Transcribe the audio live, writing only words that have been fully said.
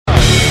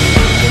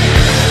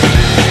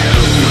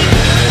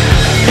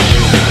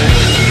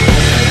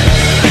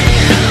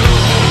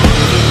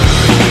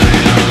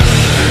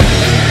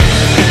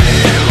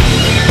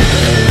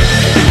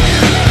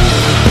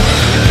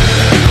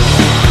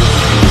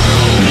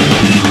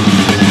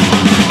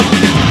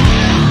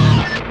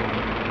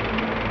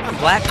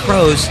Black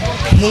Crowes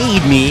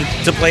paid me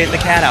to play at the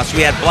Cat House. We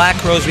had Black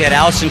Crowes, we had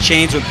Alice in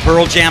Chains with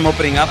Pearl Jam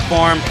opening up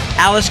for him.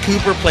 Alice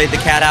Cooper played the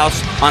Cat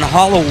House on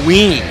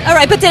Halloween. All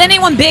right, but did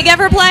anyone big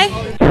ever play?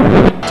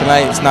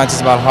 Tonight, it's not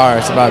just about horror,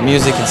 it's about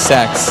music and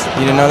sex.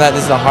 You didn't know that?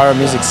 This is the Horror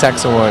Music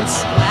Sex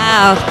Awards.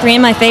 Wow, 3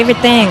 of my favorite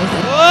things.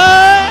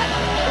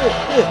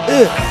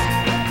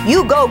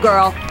 You go,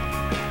 girl.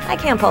 I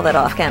can't pull that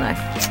off, can I?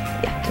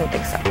 Yeah, didn't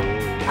think so.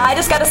 I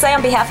just gotta say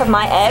on behalf of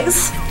my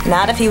eggs,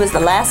 not if he was the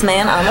last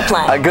man on the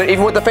planet. Good,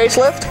 even with the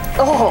facelift?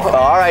 Oh,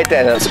 all right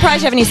then. I'm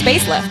surprised you have any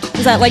space left.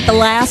 Is that like the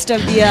last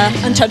of the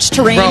untouched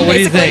terrain? Bro, what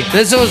basically? do you think?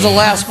 This was the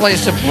last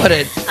place to put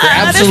it. You're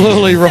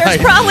absolutely right. There's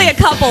probably a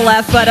couple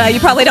left, but you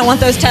probably don't want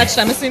those touched,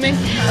 I'm assuming.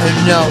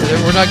 No,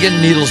 we're not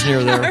getting needles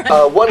near there.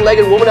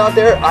 One-legged woman out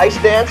there, ice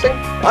dancing.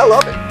 I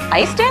love it.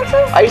 Ice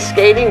dancing? Ice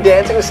skating,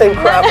 dancing, the same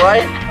crap,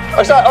 right?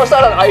 It's not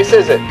on ice,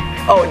 is it?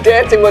 Oh,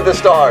 Dancing with the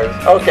Stars.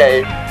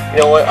 Okay.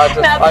 You know what?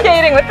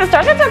 Skating with the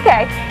Stars. It's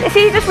okay.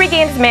 See, he just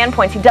regained his man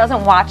points. He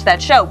doesn't watch that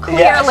show,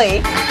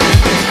 clearly.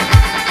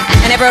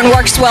 Yes. And everyone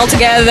works well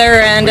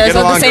together and is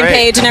on the same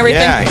page and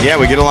everything. Yeah,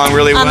 we get along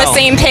really well. On the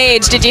same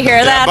page. Did you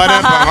hear that?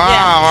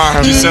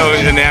 She's so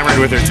enamored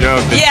with her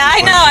joke. Yeah, I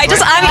know.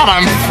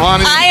 I'm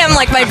funny. I am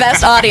like my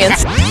best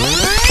audience.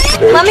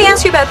 Let me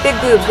ask you about big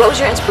boobs. What was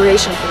your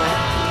inspiration for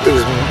that? It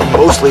was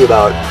mostly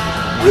about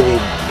really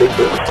big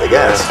boobs, I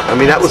guess. I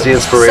mean, that was the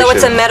inspiration. So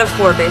it's a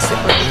metaphor,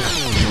 basically.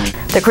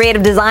 The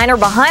creative designer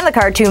behind the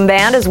cartoon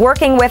band is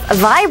working with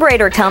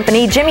vibrator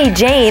company Jimmy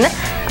Jane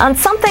on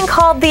something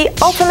called the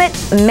Ultimate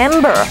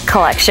Member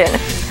Collection.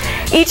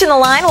 Each in the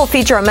line will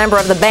feature a member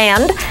of the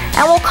band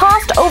and will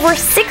cost over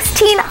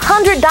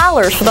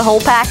 $1,600 for the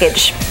whole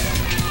package.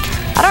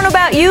 I don't know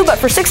about you, but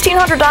for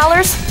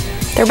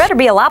 $1,600, there better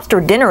be a lobster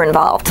dinner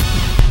involved.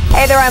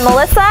 Hey there, I'm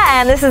Melissa,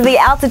 and this is the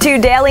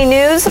Altitude Daily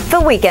News,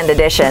 the weekend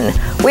edition.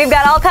 We've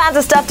got all kinds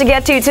of stuff to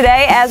get to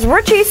today as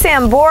Richie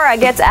Sambora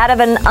gets out of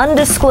an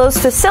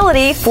undisclosed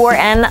facility for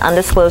an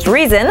undisclosed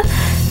reason.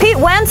 Pete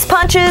Wentz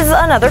punches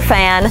another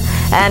fan,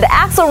 and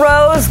Axl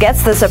Rose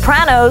gets The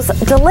Sopranos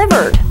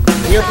delivered.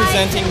 We are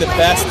presenting the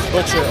Best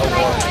Butcher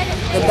Award.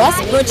 The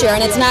best butcher,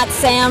 and it's not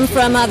Sam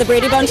from the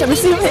Brady Bunch, I'm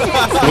assuming.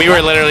 We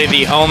were literally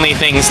the only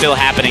thing still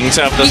happening,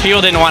 so if those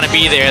people didn't want to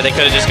be there, they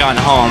could have just gone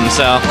home,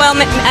 so. Well,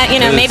 you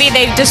know, maybe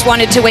they just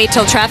wanted to wait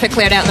till traffic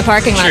cleared out in the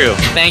parking lot. True.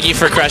 Thank you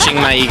for crushing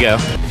my ego.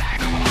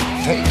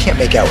 You can't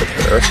make out with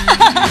her.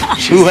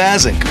 Who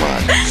hasn't? Come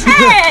on.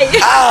 Hey!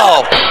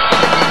 Ow!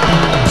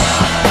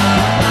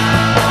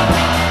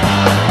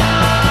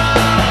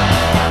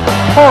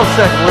 Hold on a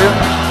second, will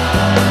you?